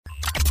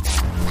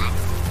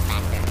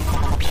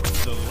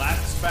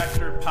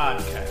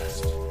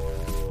Podcast.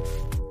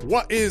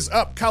 What is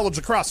up, college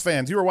lacrosse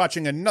fans? You are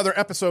watching another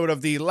episode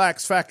of the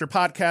Lax Factor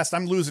Podcast.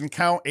 I'm losing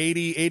count,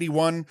 80,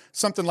 81,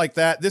 something like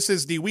that. This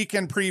is the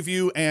weekend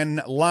preview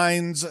and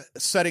lines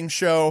setting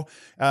show.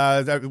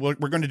 We're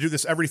going to do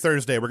this every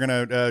Thursday. We're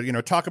going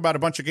to, talk about a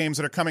bunch of games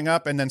that are coming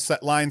up and then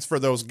set lines for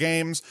those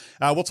games.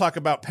 We'll talk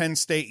about Penn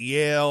State,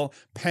 Yale,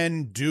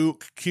 Penn,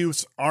 Duke,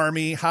 Cuse,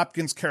 Army,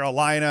 Hopkins,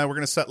 Carolina. We're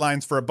going to set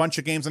lines for a bunch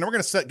of games, and we're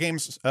going to set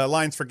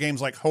lines for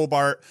games like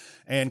Hobart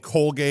and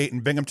Colgate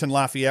and Binghamton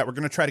Lafayette. We're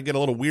going to try to get a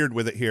little weird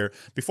with it here.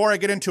 Before I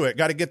get into it,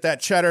 got to get that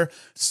cheddar.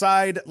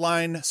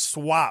 Sideline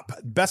Swap.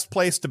 Best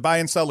place to buy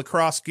and sell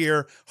lacrosse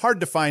gear.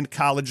 Hard to find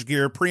college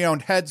gear.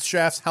 Pre-owned heads,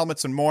 shafts,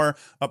 helmets, and more.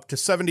 Up to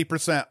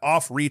 70%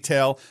 off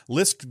retail.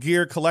 List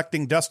gear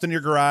collecting dust in your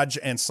garage,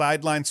 and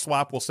Sideline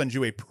Swap will send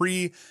you a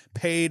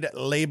pre-paid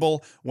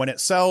label when it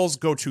sells.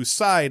 Go to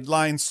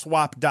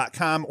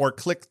sidelineswap.com or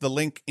click the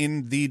link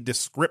in the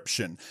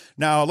description.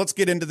 Now, let's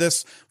get into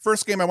this.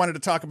 First game I wanted to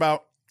talk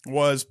about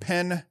was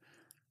Penn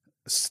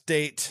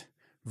State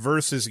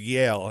versus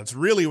Yale. It's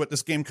really what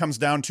this game comes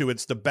down to.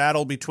 It's the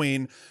battle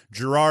between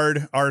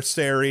Gerard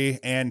Arceri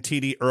and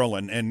TD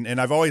Ierlan. And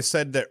I've always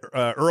said that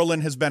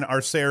Ierlan has been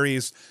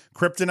Arceri's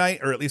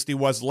kryptonite, or at least he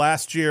was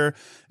last year.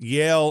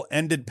 Yale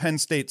ended Penn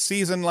State's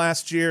season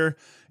last year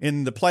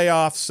in the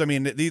playoffs. I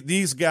mean,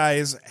 these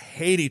guys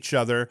hate each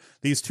other.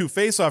 These two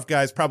face-off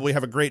guys probably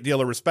have a great deal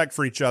of respect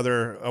for each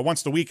other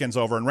once the weekend's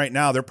over. And right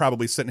now, they're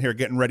probably sitting here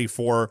getting ready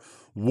for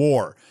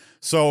war.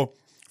 So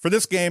for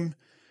this game,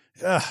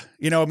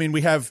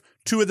 we have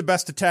two of the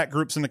best attack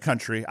groups in the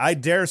country. I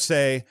dare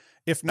say,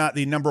 if not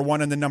the number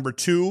one and the number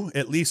two,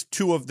 at least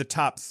two of the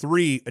top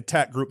three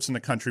attack groups in the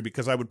country,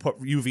 because I would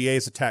put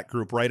UVA's attack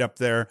group right up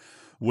there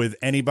with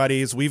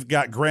anybody's. We've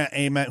got Grant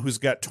Ament, who's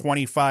got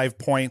 25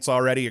 points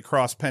already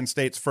across Penn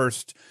State's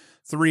first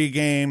three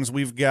games.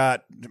 We've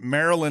got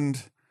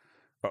Maryland.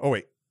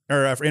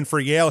 And for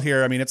Yale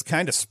here, I mean, it's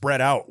kind of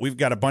spread out. We've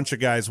got a bunch of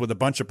guys with a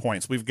bunch of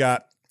points. We've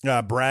got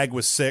Bragg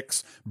with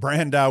 6,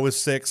 Brandow with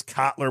 6,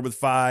 Kotler with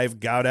 5,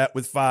 Gaudet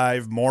with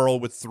 5, Morrill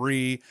with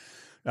 3.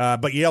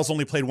 But Yale's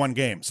only played one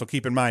game, so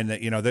keep in mind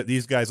that that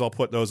these guys all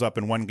put those up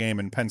in one game,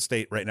 and Penn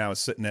State right now is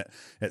sitting at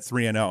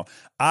 3-0.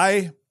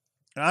 I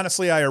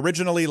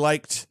originally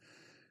liked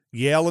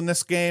Yale in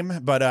this game,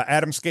 but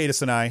Adam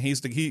Skatis and I, he's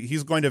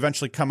going to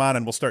eventually come on,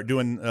 and we'll start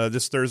doing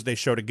this Thursday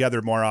show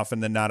together more often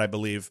than not, I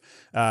believe,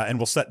 and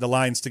we'll set the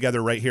lines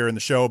together right here in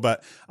the show.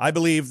 But I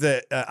believe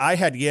that I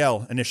had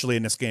Yale initially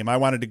in this game. I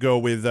wanted to go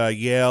with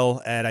Yale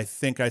at, I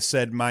think I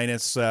said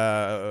minus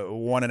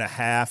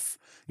 1.5.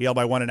 Yale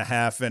by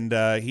 1.5,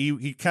 and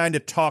he kind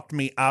of talked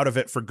me out of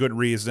it for good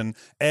reason.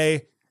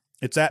 A,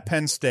 it's at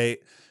Penn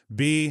State.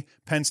 B,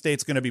 Penn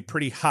State's going to be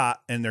pretty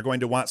hot, and they're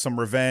going to want some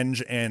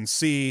revenge. And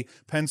C,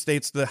 Penn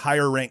State's the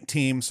higher-ranked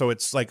team, so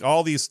it's like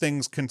all these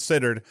things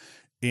considered,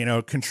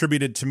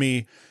 contributed to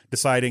me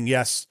deciding,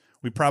 yes,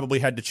 we probably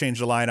had to change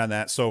the line on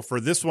that. So for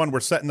this one, we're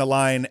setting the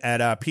line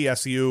at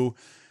PSU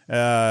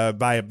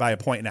by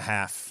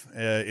 1.5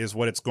 is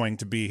what it's going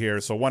to be here.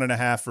 So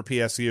 1.5 for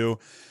PSU.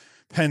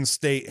 Penn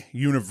State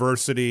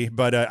University,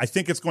 but I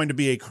think it's going to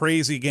be a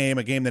crazy game,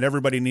 a game that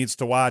everybody needs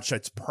to watch.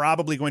 It's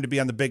probably going to be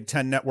on the Big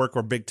Ten Network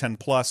or Big Ten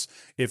Plus.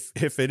 If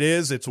it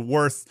is, it's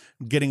worth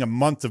getting a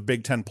month of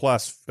Big Ten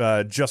Plus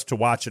just to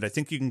watch it. I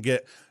think you can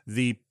get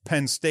the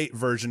Penn State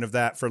version of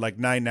that for like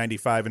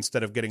 $9.95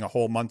 instead of getting a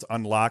whole month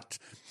unlocked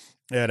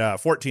at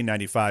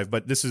 $14.95.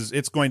 But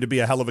it's going to be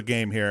a hell of a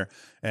game here,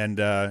 and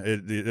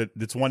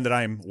it's one that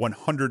I'm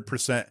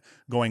 100%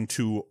 going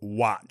to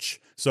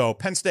watch. So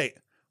Penn State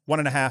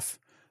 1.5.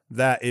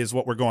 That is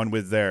what we're going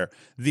with there.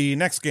 The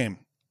next game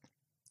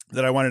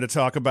that I wanted to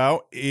talk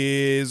about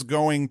is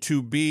going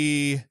to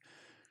be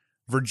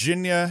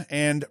Virginia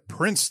and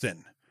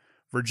Princeton.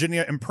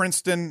 Virginia and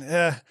Princeton,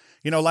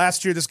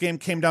 last year this game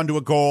came down to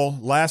a goal.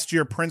 Last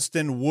year,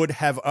 Princeton would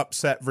have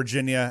upset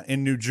Virginia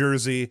in New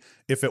Jersey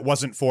if it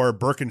wasn't for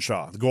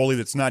Birkinshaw, the goalie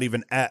that's not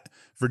even at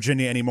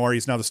Virginia anymore.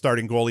 He's now the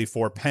starting goalie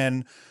for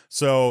Penn.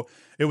 So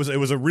it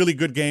was a really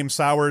good game.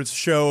 Sowers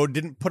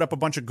didn't put up a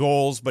bunch of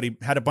goals, but he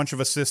had a bunch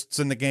of assists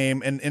in the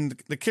game. And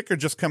the kicker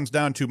just comes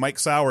down to Mike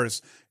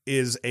Sowers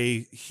is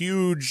a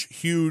huge,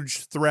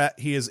 huge threat.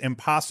 He is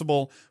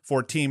impossible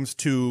for teams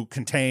to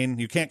contain.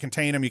 You can't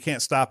contain him. You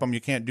can't stop him.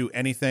 You can't do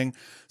anything.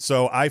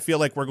 So I feel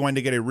like we're going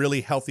to get a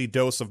really healthy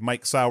dose of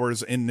Mike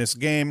Sowers in this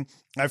game.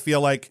 I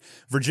feel like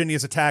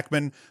Virginia's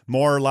attackmen,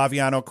 Moore,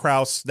 Laviano,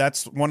 Kraus,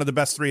 that's one of the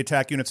best 3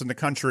 attack units in the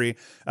country.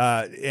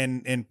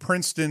 And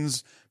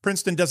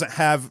Princeton doesn't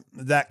have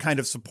that kind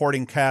of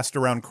supporting cast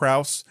around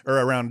Kraus or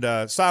around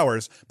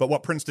Sowers, but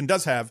what Princeton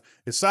does have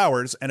is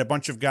Sowers and a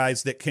bunch of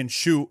guys that can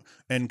shoot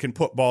and can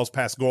put balls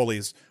past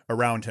goalies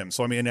around him.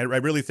 So, I mean, I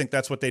really think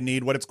that's what they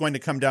need. What it's going to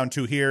come down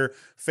to here,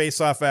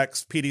 face-off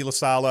X, PD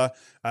LaSala,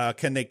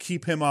 can they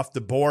keep him off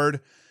the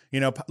board?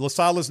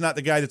 LaSala's not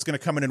the guy that's going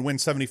to come in and win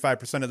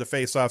 75% of the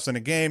faceoffs in a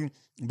game,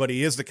 but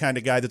he is the kind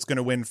of guy that's going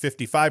to win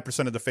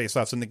 55% of the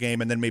faceoffs in the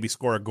game and then maybe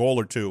score a goal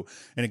or two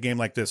in a game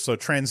like this. So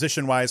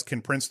transition-wise,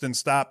 can Princeton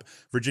stop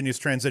Virginia's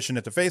transition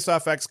at the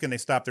faceoff X? Can they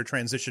stop their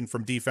transition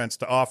from defense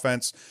to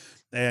offense?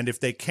 And if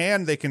they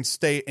can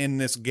stay in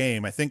this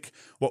game. I think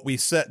what we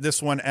set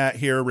this one at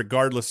here,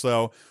 regardless,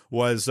 though,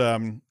 was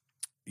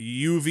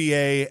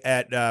UVA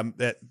at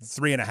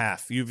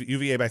 3.5.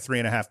 UVA by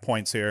 3.5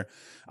 points here.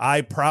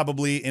 I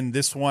probably in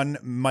this one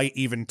might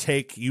even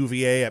take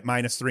UVA at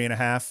minus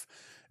 3.5.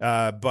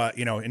 But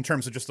in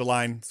terms of just the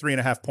line,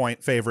 3.5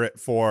 point favorite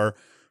for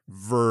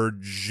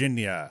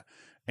Virginia.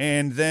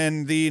 And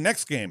then the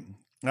next game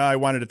I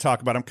wanted to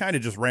talk about, I'm kind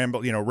of just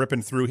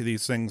ripping through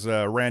these things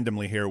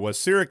randomly here, was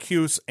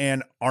Syracuse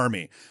and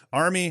Army.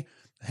 Army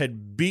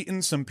had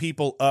beaten some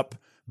people up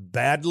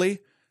badly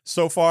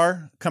so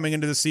far coming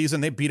into the season.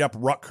 They beat up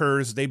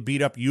Rutgers. They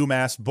beat up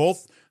UMass.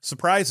 Both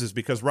surprises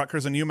because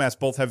Rutgers and UMass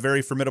both have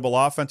very formidable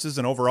offenses,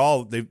 and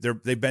overall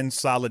they've been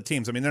solid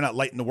teams. I mean, they're not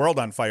lighting the world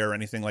on fire or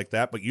anything like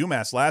that, but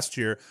UMass last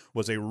year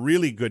was a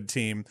really good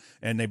team,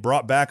 and they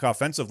brought back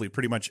offensively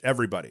pretty much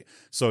everybody.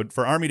 So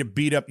for Army to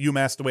beat up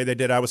UMass the way they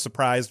did, I was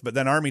surprised. But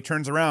then Army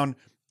turns around,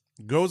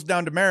 goes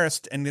down to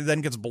Marist, and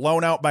then gets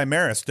blown out by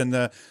Marist. And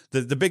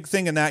the big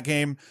thing in that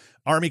game,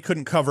 Army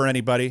couldn't cover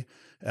anybody.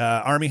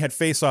 Army had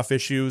face-off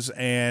issues,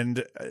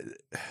 and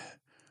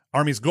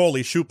Army's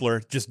goalie,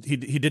 Schupler,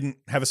 he didn't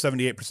have a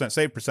 78%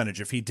 save percentage.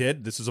 If he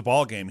did, this is a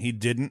ball game. He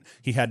didn't.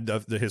 He had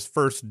his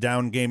first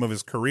down game of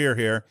his career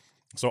here,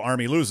 so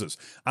Army loses.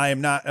 I am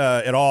not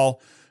at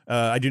all,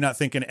 I do not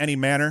think in any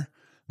manner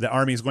the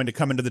Army is going to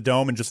come into the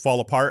Dome and just fall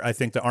apart. I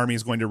think the Army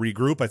is going to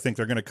regroup. I think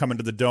they're going to come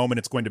into the Dome and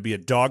it's going to be a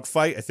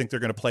dogfight. I think they're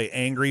going to play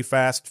angry,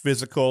 fast,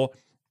 physical.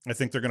 I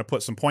think they're going to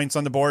put some points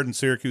on the board, and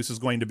Syracuse is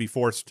going to be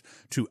forced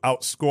to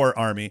outscore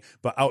Army,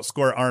 but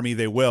outscore Army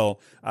they will.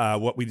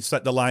 What we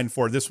set the line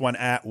for this one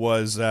at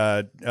was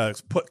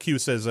put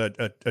Cuse as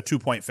a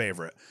 2-point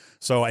favorite.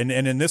 So, and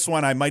in this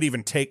one, I might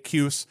even take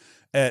Cuse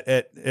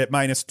at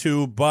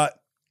 -2,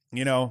 but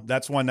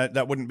that's one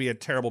that wouldn't be a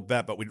terrible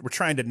bet, but we're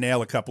trying to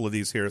nail a couple of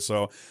these here.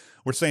 So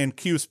we're saying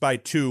Cuse by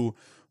 2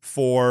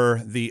 for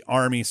the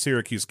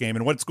Army-Syracuse game.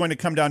 And what it's going to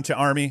come down to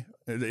Army,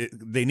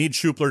 they need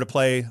Schupler to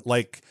play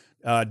like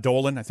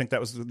Dolan. I think that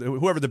was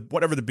whatever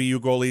the BU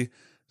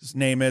goalie's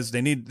name is.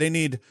 They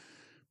need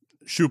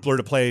Schupler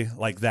to play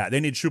like that. They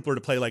need Schupler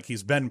to play like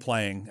he's been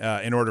playing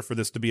in order for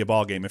this to be a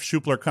ball game. If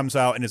Schupler comes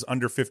out and is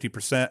under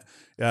 50%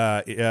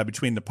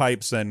 between the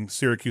pipes, then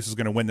Syracuse is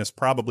going to win this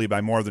probably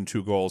by more than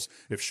 2 goals.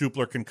 If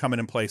Schupler can come in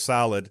and play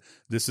solid,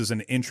 this is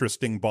an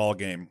interesting ball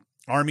game.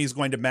 Army is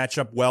going to match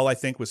up well, I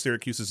think, with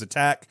Syracuse's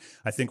attack.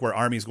 I think where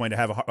Army is going to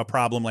have a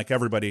problem, like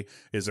everybody,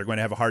 is they're going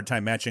to have a hard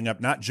time matching up,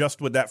 not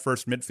just with that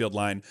first midfield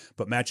line,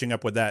 but matching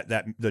up with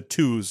the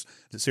twos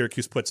that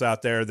Syracuse puts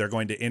out there. They're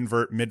going to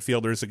invert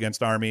midfielders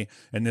against Army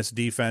in this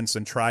defense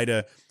and try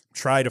to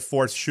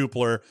force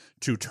Schupler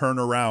to turn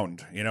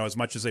around, as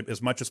much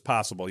as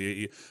possible.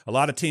 A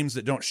lot of teams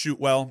that don't shoot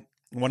well,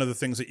 one of the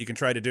things that you can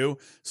try to do,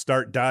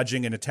 start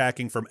dodging and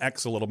attacking from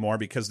X a little more,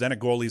 because then a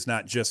goalie's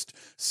not just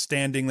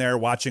standing there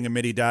watching a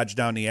midi dodge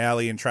down the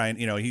alley and trying,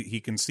 he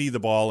can see the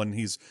ball and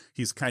he's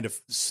kind of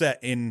set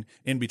in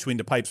between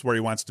the pipes where he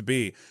wants to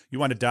be. You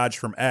want to dodge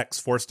from X,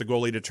 force the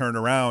goalie to turn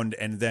around,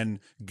 and then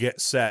get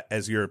set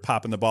as you're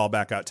popping the ball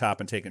back out top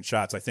and taking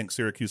shots. I think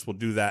Syracuse will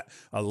do that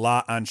a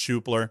lot on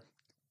Schupler,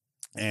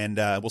 and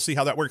we'll see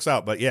how that works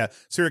out. But yeah,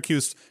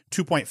 Syracuse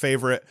 2-point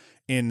favorite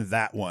in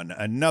that one.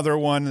 Another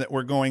one that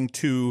we're going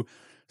to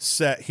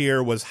set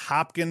here was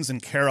Hopkins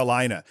and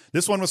Carolina.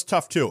 This one was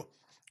tough too,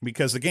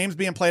 because the game's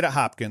being played at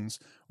Hopkins.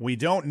 We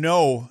don't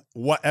know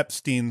what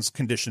Epstein's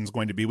condition is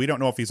going to be. We don't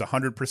know if he's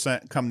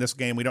 100% come this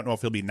game. We don't know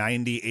if he'll be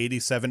 90, 80,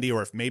 70,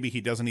 or if maybe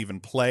he doesn't even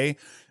play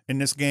in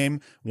this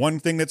game. One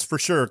thing that's for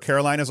sure,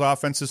 Carolina's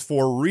offense is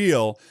for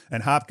real,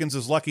 and Hopkins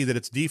is lucky that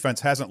its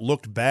defense hasn't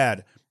looked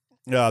bad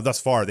thus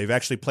far. They've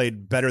actually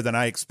played better than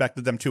I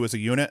expected them to as a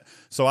unit.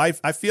 So I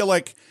feel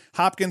like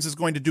Hopkins is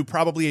going to do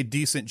probably a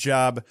decent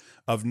job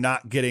of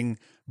not getting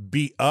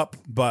beat up,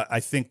 but I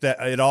think that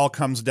it all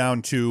comes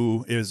down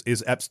to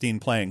is Epstein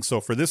playing.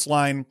 So for this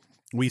line,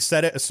 we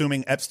set it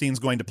assuming Epstein's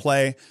going to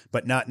play,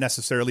 but not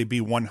necessarily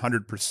be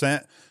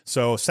 100%.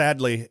 So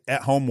sadly,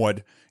 at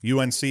Homewood,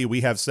 UNC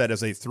we have set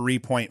as a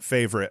 3-point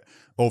favorite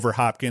over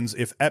Hopkins.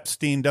 If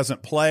Epstein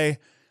doesn't play,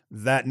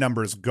 that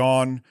number's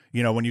gone.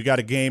 When you got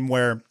a game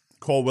where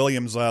Cole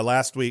Williams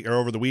last week or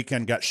over the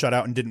weekend got shut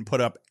out and didn't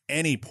put up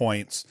any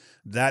points,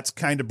 that's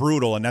kind of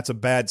brutal, and that's a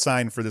bad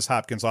sign for this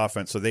Hopkins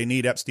offense. So they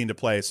need Epstein to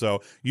play.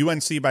 So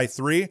UNC by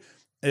 3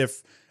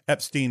 if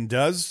Epstein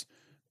does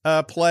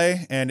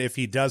play, and if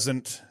he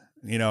doesn't,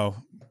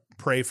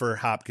 pray for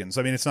Hopkins.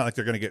 I mean, it's not like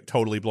they're going to get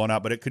totally blown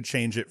out, but it could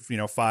change it,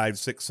 5,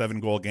 6, 7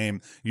 goal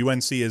game.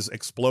 UNC is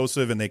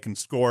explosive and they can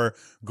score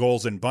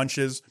goals in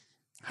bunches.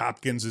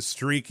 Hopkins is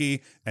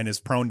streaky and is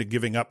prone to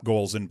giving up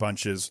goals in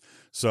bunches.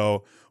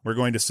 So we're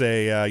going to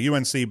say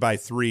UNC by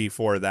 3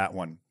 for that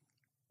one.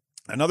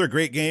 Another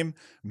great game,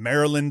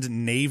 Maryland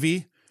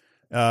Navy.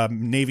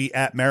 Navy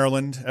at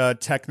Maryland,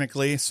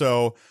 technically.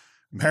 So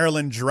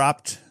Maryland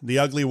dropped the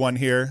ugly one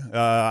here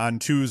on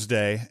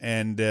Tuesday,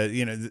 and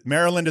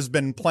Maryland has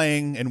been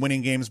playing and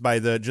winning games by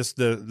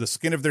the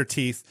skin of their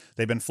teeth.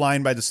 They've been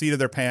flying by the seat of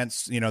their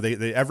pants.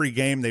 They every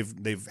game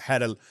they've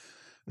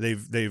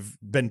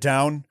been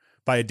down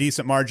by a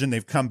decent margin.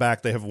 They've come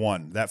back. They have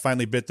won. That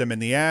finally bit them in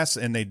the ass,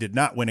 and they did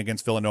not win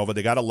against Villanova.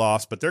 They got a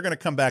loss, but they're going to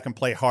come back and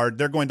play hard.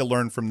 They're going to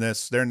learn from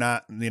this. They're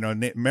not,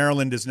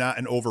 Maryland is not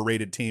an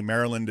overrated team.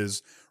 Maryland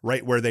is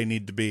right where they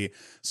need to be.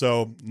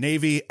 So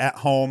Navy at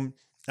home.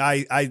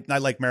 I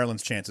like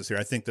Maryland's chances here.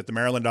 I think that the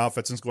Maryland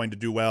offense is going to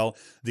do well.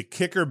 The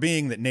kicker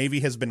being that Navy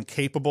has been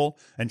capable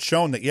and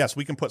shown that, yes,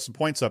 we can put some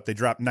points up. They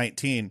dropped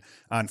 19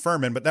 on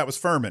Furman, but that was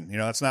Furman.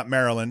 That's not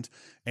Maryland.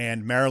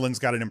 And Maryland's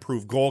got an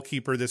improved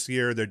goalkeeper this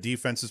year. Their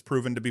defense has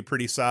proven to be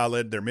pretty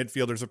solid. Their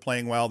midfielders are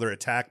playing well. Their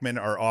attackmen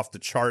are off the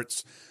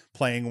charts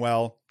playing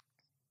well.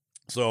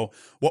 So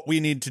what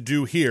we need to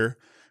do here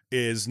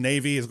is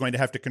Navy is going to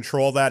have to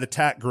control that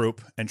attack group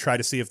and try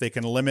to see if they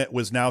can limit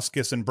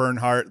Wisnauskas and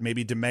Bernhardt.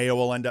 Maybe DeMeo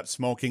will end up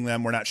smoking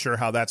them. We're not sure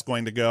how that's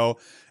going to go.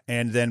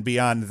 And then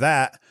beyond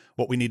that,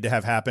 what we need to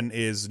have happen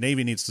is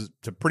Navy needs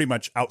to pretty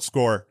much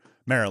outscore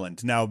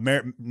Maryland. Now,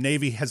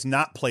 Navy has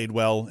not played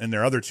well in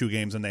their other two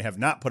games, and they have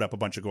not put up a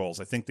bunch of goals.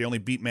 I think they only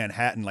beat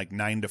Manhattan like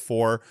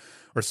 9-4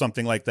 or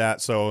something like that.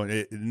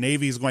 So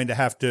Navy is going to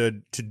have to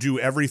do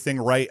everything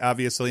right,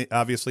 obviously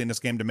in this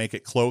game to make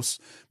it close.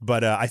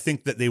 But I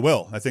think that they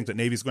will. I think that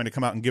Navy's going to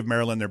come out and give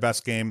Maryland their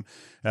best game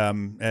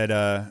on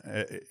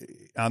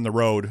the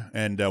road.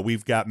 And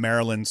we've got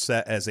Maryland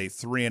set as a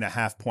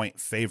 3.5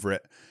 point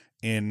favorite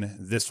in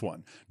this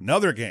one.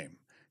 Another game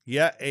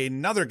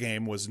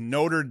was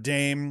Notre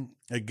Dame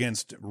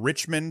against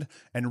Richmond.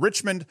 And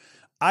Richmond,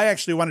 I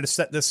actually wanted to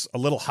set this a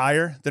little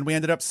higher than we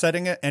ended up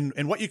setting it.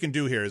 And what you can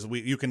do here is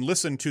you can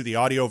listen to the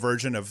audio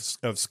version of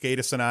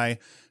Skatis and I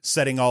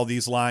setting all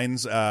these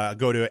lines.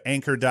 Go to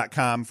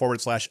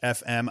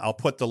anchor.com/FM. I'll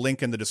put the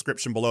link in the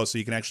description below so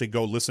you can actually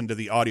go listen to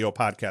the audio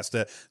podcast.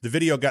 The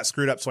video got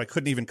screwed up, so I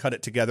couldn't even cut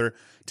it together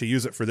to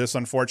use it for this,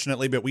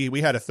 unfortunately. But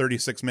we had a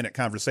 36-minute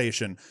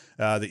conversation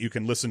that you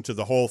can listen to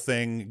the whole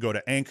thing. Go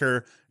to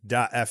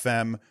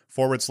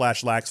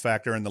anchor.fm/Lax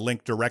Factor, and the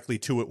link directly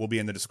to it will be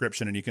in the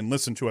description. And you can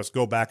listen to us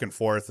go back and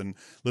forth and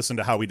listen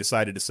to how we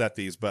decided to set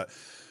these. But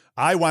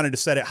I wanted to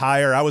set it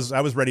higher. I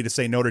was ready to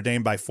say Notre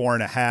Dame by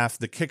 4.5.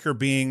 The kicker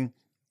being,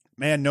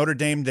 man, Notre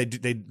Dame,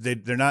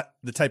 they're not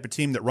the type of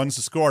team that runs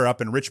the score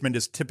up, and Richmond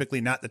is typically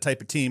not the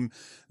type of team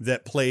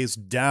that plays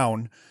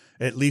down,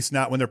 at least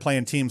not when they're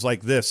playing teams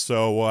like this.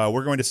 So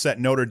we're going to set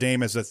Notre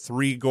Dame as a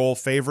 3-goal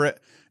favorite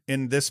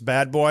in this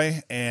bad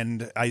boy.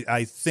 And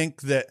I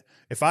think that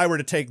if I were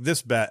to take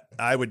this bet,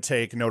 I would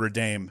take Notre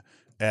Dame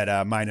at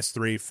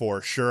 -3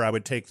 for sure. I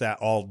would take that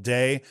all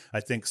day. I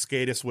think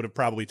Skatis would have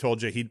probably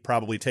told you he'd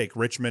probably take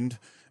Richmond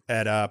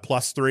at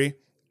 +3.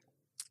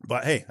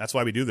 But hey, that's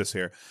why we do this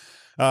here.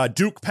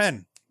 Duke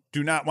Penn.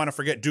 Do not want to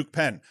forget Duke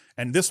Penn.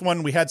 And this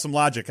one, we had some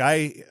logic.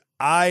 I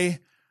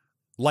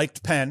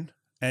liked Penn,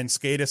 and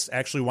Skatis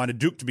actually wanted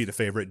Duke to be the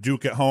favorite.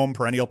 Duke at home,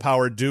 perennial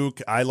power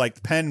Duke. I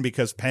liked Penn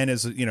because Penn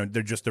is,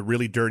 they're just a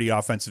really dirty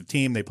offensive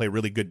team. They play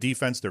really good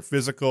defense. They're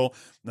physical.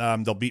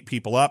 They'll beat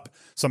people up,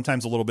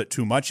 sometimes a little bit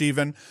too much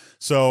even.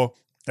 So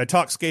I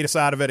talked Skatis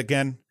out of it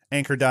again,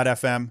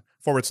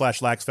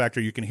 anchor.fm/Lax Factor.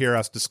 You can hear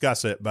us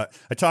discuss it, but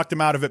I talked him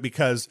out of it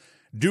because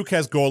Duke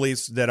has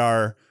goalies that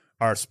are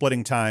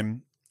splitting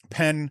time.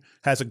 Penn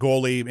has a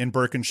goalie in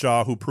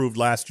Birkinshaw who proved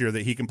last year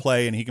that he can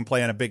play, and he can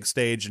play on a big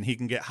stage, and he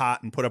can get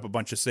hot and put up a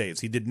bunch of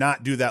saves. He did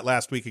not do that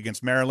last week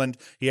against Maryland.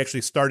 He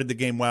actually started the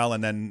game well,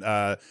 and then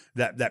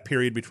that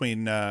period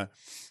between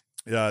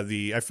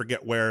I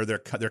forget where their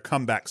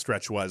comeback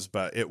stretch was,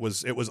 but it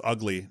was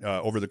ugly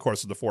over the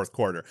course of the fourth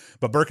quarter.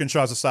 But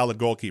Birkinshaw's a solid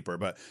goalkeeper.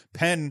 But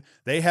Penn,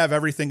 they have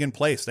everything in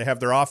place. They have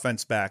their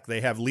offense back.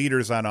 They have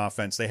leaders on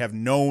offense. They have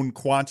known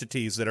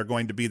quantities that are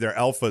going to be their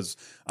alphas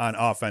on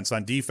offense.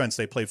 On defense,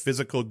 they play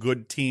physical,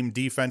 good team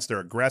defense. They're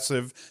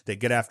aggressive. They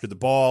get after the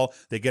ball.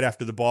 They get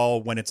after the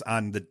ball when it's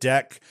on the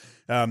deck.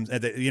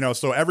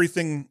 So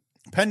everything.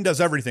 Penn does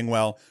everything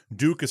well.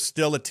 Duke is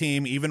still a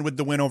team, even with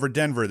the win over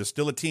Denver. They're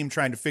still a team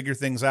trying to figure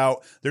things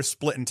out. They're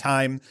splitting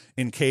time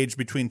in cage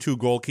between two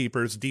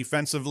goalkeepers.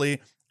 Defensively, a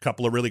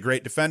couple of really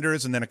great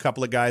defenders, and then a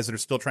couple of guys that are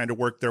still trying to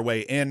work their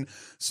way in.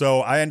 So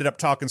I ended up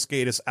talking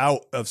Skatis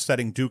out of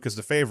setting Duke as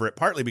the favorite,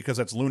 partly because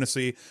that's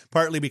lunacy,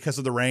 partly because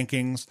of the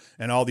rankings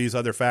and all these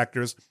other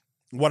factors.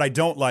 What I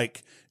don't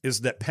like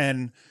is that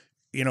Penn,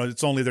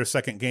 it's only their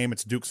second game.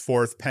 It's Duke's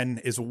fourth.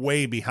 Penn is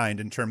way behind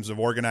in terms of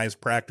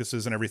organized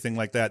practices and everything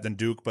like that than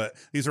Duke, but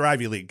these are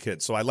Ivy League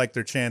kids, so I like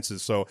their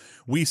chances. So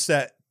we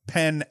set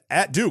Penn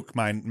at Duke,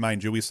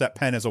 mind you. We set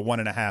Penn as a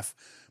 1.5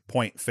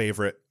 point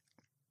favorite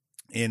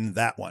in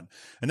that one.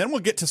 And then we'll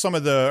get to some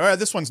of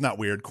this one's not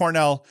weird.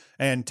 Cornell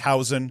and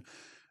Towson.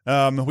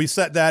 We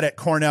set that at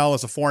Cornell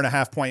as a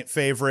 4.5 point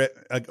favorite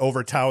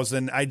over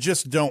Towson. I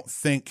just don't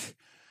think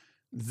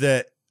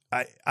that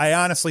I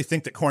honestly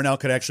think that Cornell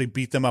could actually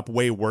beat them up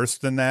way worse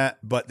than that,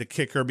 but the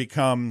kicker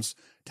becomes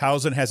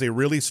Towson has a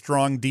really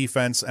strong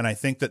defense, and I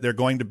think that they're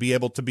going to be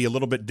able to be a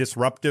little bit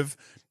disruptive,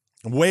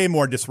 way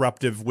more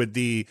disruptive with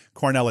the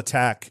Cornell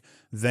attack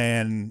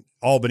than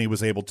Albany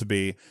was able to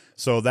be.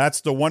 So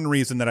that's the one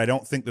reason that I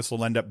don't think this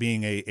will end up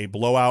being a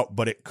blowout,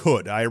 but it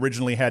could. I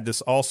originally had this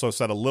also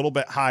set a little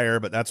bit higher,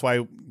 but that's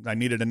why I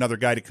needed another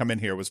guy to come in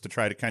here, was to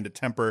try to kind of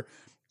temper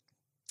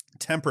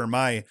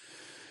my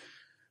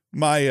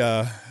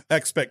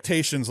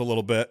expectations a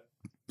little bit.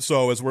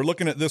 So as we're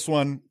looking at this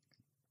one,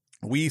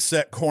 we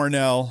set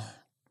Cornell.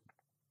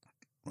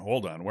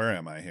 Hold on, where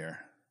am I here?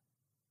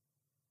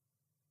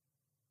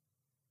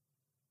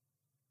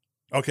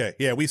 Okay,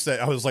 yeah, I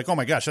was like, oh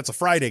my gosh, that's a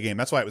Friday game.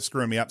 That's why it was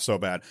screwing me up so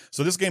bad.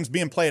 So this game's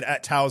being played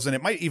at Towson.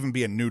 It might even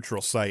be a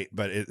neutral site,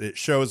 but it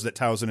shows that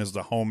Towson is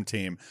the home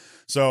team.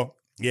 So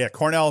yeah,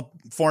 Cornell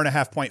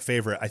 4.5 point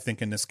favorite, I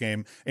think, in this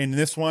game. In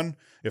this one,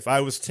 if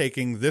I was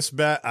taking this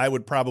bet, I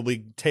would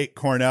probably take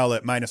Cornell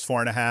at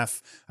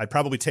 -4.5. I'd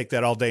probably take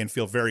that all day and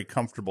feel very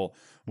comfortable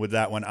with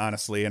that one,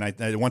 honestly. And I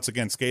once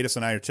again, Skatis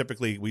and I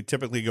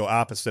typically go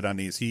opposite on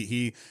these.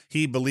 He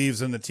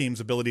believes in the team's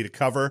ability to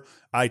cover.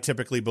 I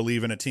typically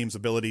believe in a team's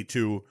ability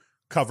to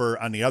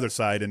cover on the other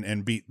side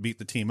and beat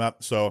the team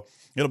up. So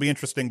it'll be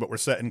interesting, but we're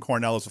setting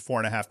Cornell as a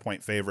 4.5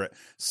 point favorite.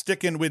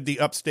 Sticking with the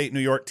upstate New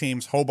York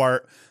teams,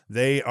 Hobart,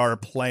 they are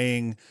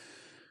playing.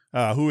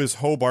 Who is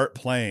Hobart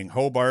playing?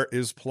 Hobart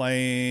is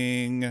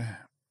playing.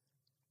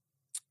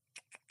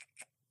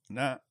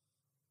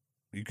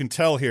 You can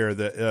tell here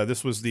that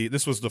this was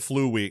the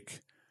flu week,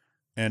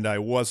 and I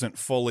wasn't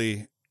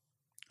fully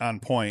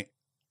on point.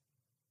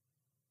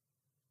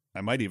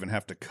 I might even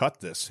have to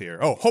cut this here.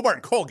 Oh, Hobart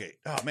and Colgate.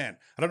 Oh man,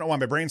 I don't know why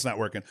my brain's not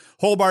working.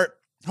 Hobart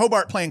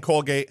playing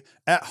Colgate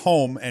at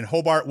home, and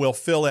Hobart will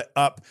fill it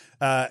up.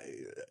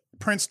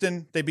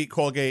 Princeton, they beat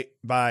Colgate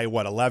by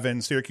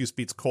 11. Syracuse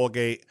beats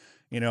Colgate,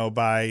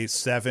 by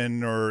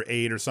 7 or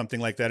 8 or something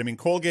like that. I mean,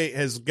 Colgate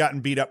has gotten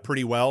beat up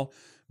pretty well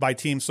by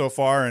teams so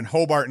far, and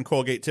Hobart and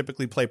Colgate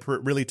typically play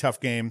really tough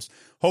games.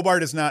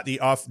 Hobart is not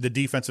the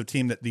defensive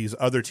team that these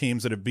other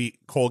teams that have beat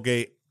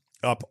Colgate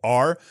up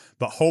are,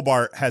 but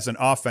Hobart has an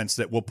offense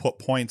that will put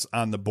points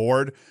on the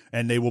board,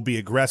 and they will be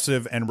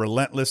aggressive and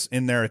relentless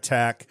in their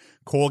attack.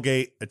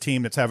 Colgate, a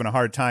team that's having a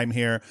hard time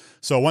here.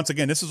 So once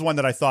again, this is one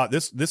that I thought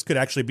this could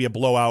actually be a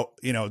blowout,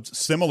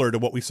 similar to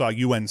what we saw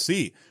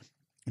UNC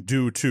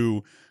do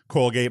to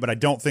Colgate, but I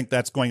don't think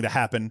that's going to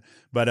happen.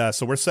 But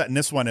so we're setting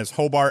this one as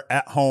Hobart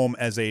at home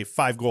as a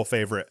 5-goal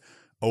favorite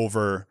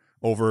over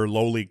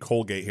lowly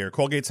Colgate here.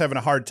 Colgate's having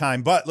a hard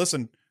time, but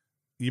listen,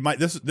 you might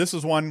this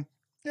is one.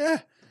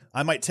 Yeah,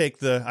 I might take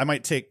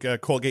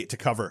Colgate to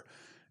cover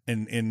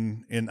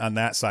in on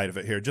that side of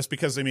it here, just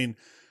because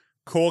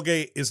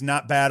Colgate is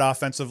not bad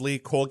offensively.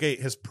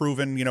 Colgate has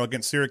proven,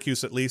 against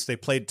Syracuse at least, they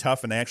played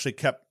tough and they actually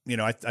kept,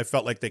 I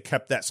felt like they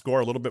kept that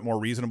score a little bit more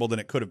reasonable than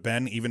it could have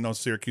been, even though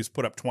Syracuse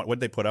put up 20. What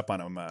did they put up on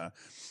them?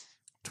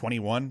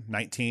 21,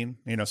 19.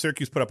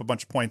 Syracuse put up a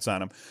bunch of points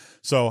on them.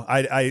 So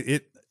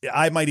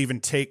I might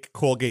even take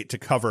Colgate to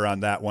cover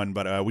on that one,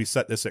 but we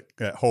set this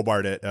at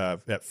Hobart at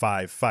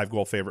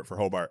 5-goal favorite for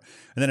Hobart.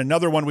 And then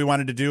another one we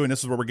wanted to do, and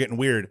this is where we're getting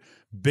weird,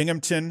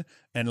 Binghamton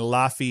and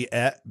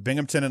Lafayette.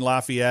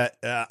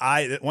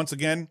 Once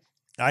again,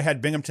 I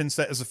had Binghamton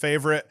set as a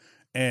favorite,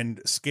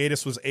 and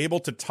Skatis was able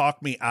to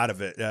talk me out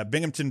of it.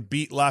 Binghamton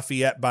beat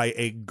Lafayette by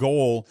a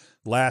goal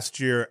last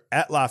year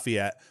at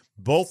Lafayette.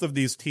 Both of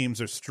these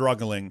teams are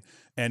struggling,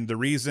 and the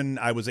reason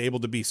I was able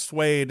to be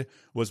swayed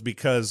was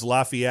because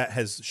Lafayette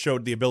has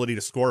showed the ability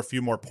to score a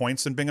few more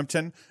points than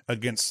Binghamton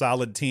against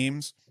solid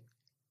teams.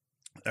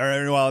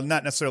 Well,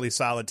 not necessarily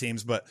solid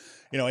teams, but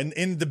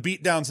in the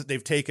beatdowns that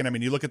they've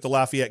taken. You look at the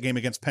Lafayette game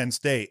against Penn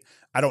State.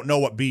 I don't know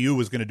what BU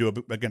was going to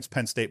do against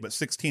Penn State, but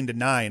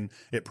 16-9,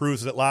 it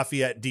proves that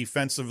Lafayette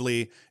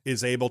defensively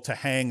is able to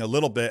hang a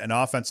little bit, and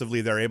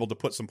offensively they're able to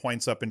put some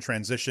points up in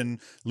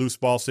transition, loose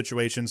ball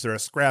situations. They're a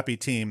scrappy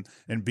team,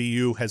 and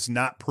BU has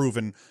not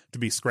proven to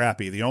be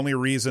scrappy. The only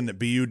reason that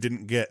BU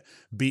didn't get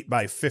beat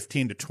by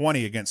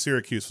 15-20 against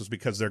Syracuse was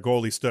because their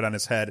goalie stood on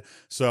his head.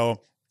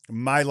 So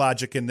my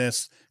logic in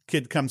this,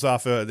 kid comes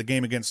off the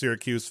game against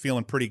Syracuse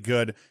feeling pretty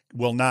good,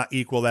 will not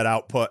equal that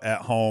output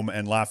at home,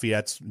 and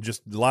Lafayette's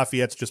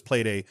just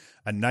played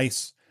a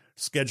nice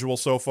schedule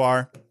so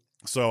far.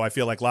 So I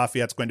feel like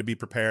Lafayette's going to be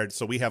prepared.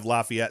 So we have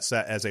Lafayette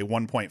set as a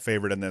 1-point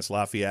favorite in this.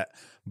 Lafayette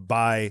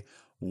by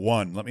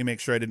 1. Let me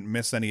make sure I didn't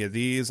miss any of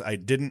these. I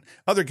didn't.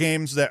 Other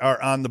games that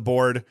are on the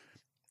board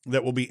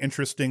that will be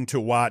interesting to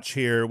watch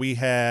here. We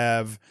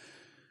have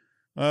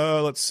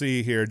let's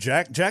see here.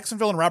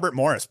 Jacksonville and Robert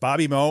Morris.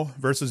 Bobby Moe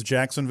versus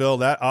Jacksonville.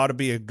 That ought to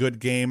be a good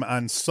game.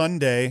 On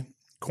Sunday,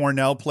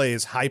 Cornell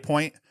plays High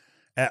Point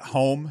at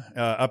home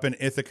up in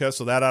Ithaca,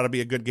 so that ought to be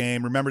a good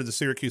game. Remember, the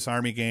Syracuse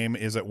Army game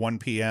is at 1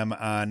 p.m.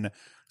 on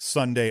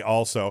Sunday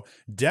also.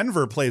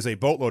 Denver plays a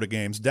boatload of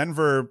games.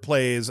 Denver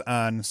plays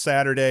on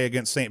Saturday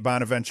against St.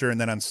 Bonaventure, and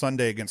then on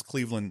Sunday against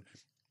Cleveland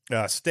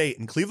State.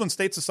 And Cleveland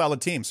State's a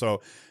solid team,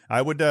 so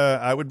I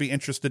would be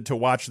interested to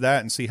watch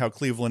that and see how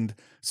Cleveland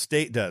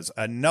State does.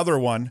 Another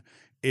one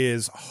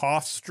is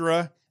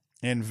Hofstra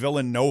and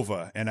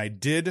Villanova, and I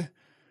did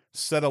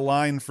set a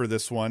line for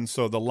this one.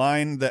 So the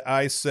line that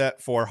I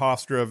set for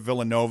Hofstra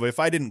Villanova, if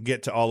I didn't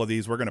get to all of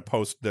these, we're going to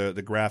post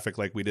the graphic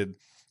like we did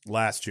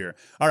last year.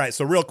 All right,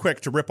 so real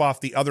quick to rip off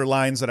the other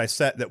lines that I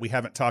set that we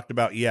haven't talked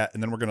about yet,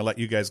 and then we're going to let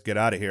you guys get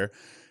out of here,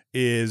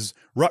 is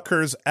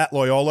Rutgers at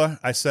Loyola.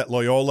 I set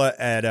Loyola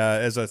at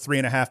as a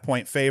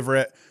 3.5-point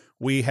favorite.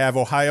 We have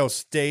Ohio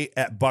State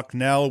at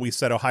Bucknell. We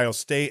set Ohio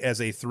State as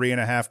a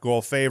 3.5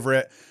 goal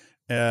favorite.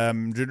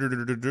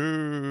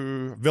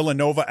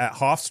 Villanova at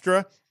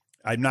Hofstra.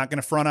 I'm not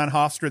going to front on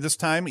Hofstra this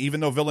time, even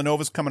though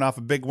Villanova's coming off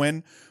a big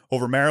win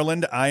over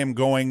Maryland. I am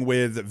going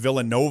with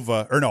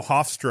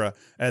Hofstra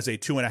as a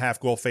 2.5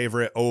 goal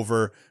favorite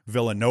over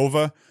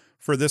Villanova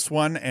for this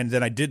one. And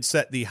then I did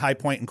set the High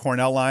Point and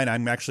Cornell line.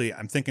 I'm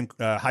thinking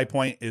High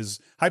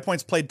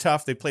Point's played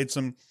tough. They played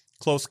some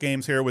close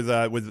games here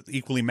with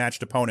equally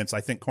matched opponents. I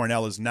think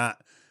Cornell is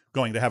not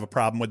going to have a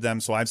problem with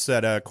them. So I've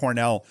set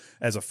Cornell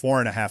as a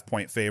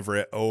 4.5-point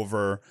favorite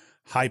over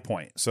High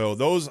Point. So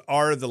those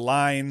are the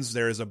lines.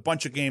 There is a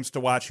bunch of games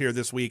to watch here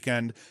this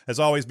weekend. As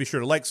always, be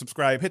sure to like,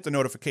 subscribe, hit the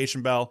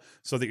notification bell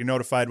so that you're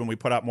notified when we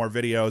put out more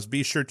videos.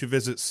 Be sure to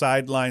visit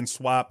Sideline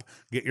Swap.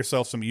 Get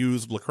yourself some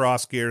used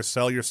lacrosse gear.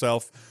 Sell your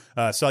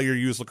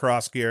used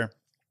lacrosse gear.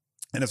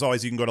 And as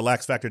always, you can go to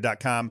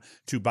laxfactor.com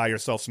to buy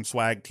yourself some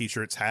swag,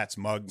 t-shirts, hats,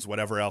 mugs,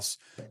 whatever else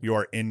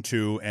you're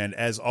into. And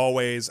as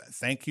always,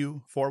 thank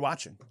you for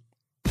watching.